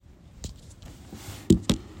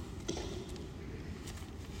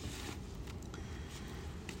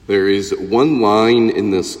There is one line in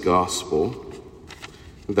this gospel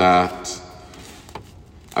that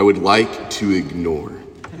I would like to ignore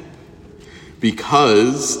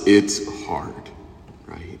because it's hard,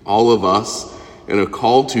 right? All of us in a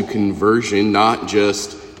call to conversion, not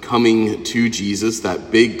just coming to Jesus,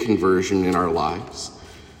 that big conversion in our lives,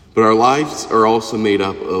 but our lives are also made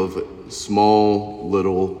up of small,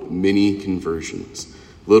 little, mini conversions,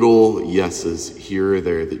 little yeses here or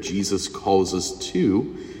there that Jesus calls us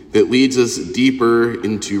to, that leads us deeper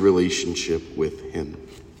into relationship with him.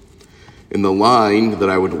 And the line that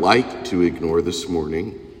I would like to ignore this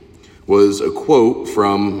morning was a quote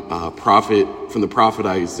from the prophet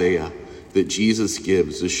Isaiah that Jesus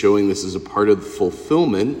gives, as showing this is a part of the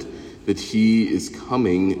fulfillment that he is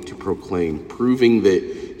coming to proclaim, proving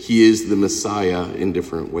that he is the Messiah in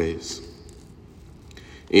different ways.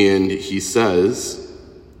 And he says,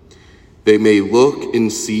 "They may look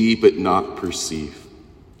and see but not perceive,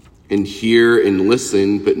 and hear and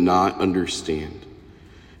listen but not understand,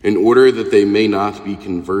 in order that they may not be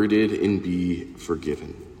converted and be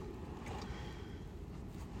forgiven."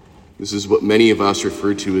 This is what many of us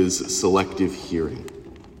refer to as selective hearing.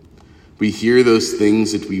 We hear those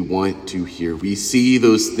things that we want to hear. We see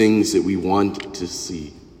those things that we want to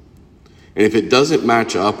see. And if it doesn't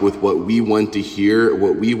match up with what we want to hear or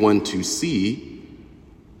what we want to see,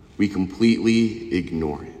 we completely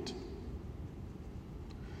ignore it.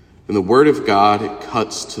 And the Word of God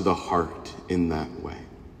cuts to the heart in that way.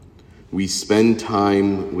 We spend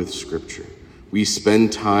time with Scripture. We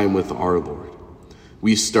spend time with our Lord.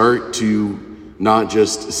 We start to not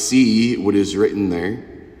just see what is written there,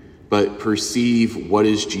 but perceive what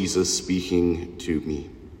is Jesus speaking to me.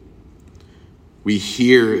 We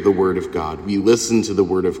hear the Word of God. We listen to the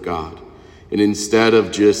Word of God. And instead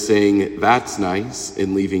of just saying, "That's nice,"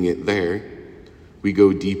 and leaving it there, we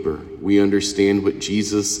go deeper. We understand what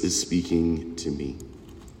Jesus is speaking to me.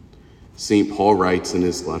 St. Paul writes in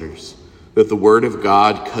his letters that the Word of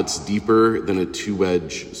God cuts deeper than a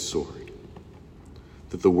two-edged sword,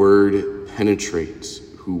 that the Word penetrates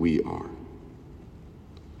who we are.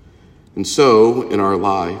 And so, in our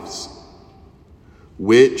lives,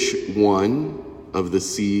 which one of the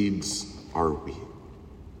seeds are we?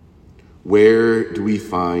 Where do we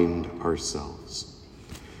find ourselves?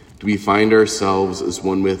 Do we find ourselves as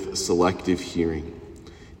one with selective hearing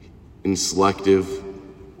and selective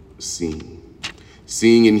seeing?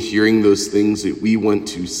 Seeing and hearing those things that we want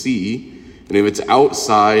to see, and if it's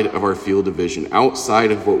outside of our field of vision,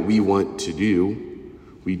 outside of what we want to do,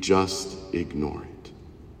 we just ignore it.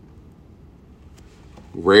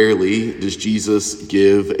 Rarely does Jesus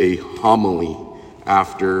give a homily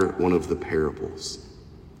after one of the parables.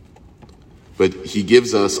 But he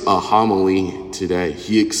gives us a homily today.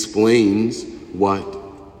 He explains what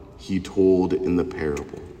he told in the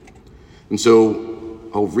parable. And so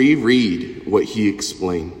I'll reread what he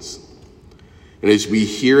explains. And as we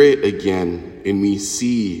hear it again and we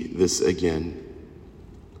see this again,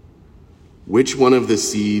 which one of the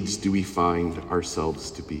seeds do we find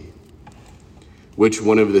ourselves to be? Which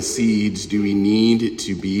one of the seeds do we need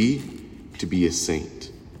to be a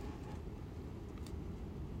saint?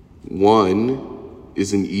 One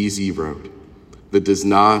is an easy road that does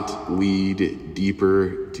not lead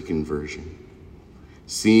deeper to conversion.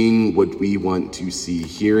 Seeing what we want to see,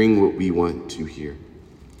 hearing what we want to hear.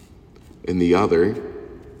 And the other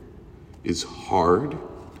is hard,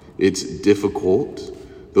 it's difficult,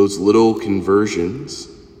 those little conversions,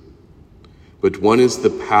 but one is the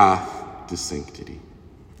path to sanctity.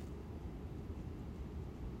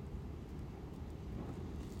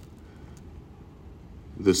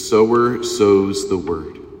 The sower sows the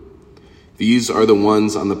word. These are the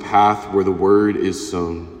ones on the path where the word is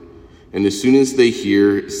sown. And as soon as they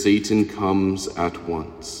hear, Satan comes at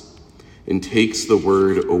once and takes the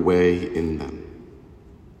word away in them.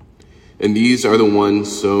 And these are the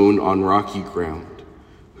ones sown on rocky ground,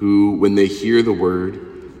 who, when they hear the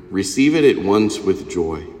word, receive it at once with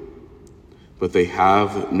joy. But they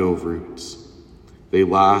have no roots. They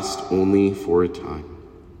last only for a time.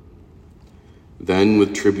 Then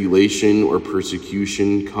with tribulation or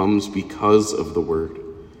persecution comes because of the word,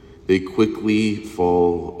 they quickly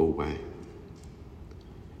fall away.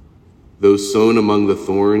 Those sown among the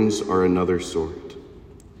thorns are another sort.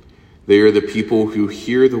 They are the people who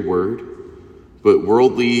hear the word, but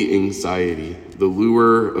worldly anxiety, the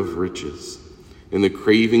lure of riches, and the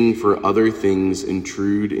craving for other things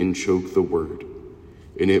intrude and choke the word,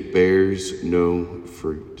 and it bears no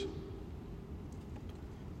fruit.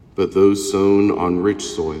 But those sown on rich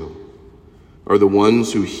soil are the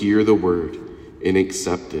ones who hear the word and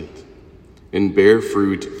accept it, and bear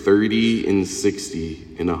fruit 30 and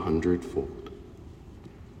 60 and 100-fold.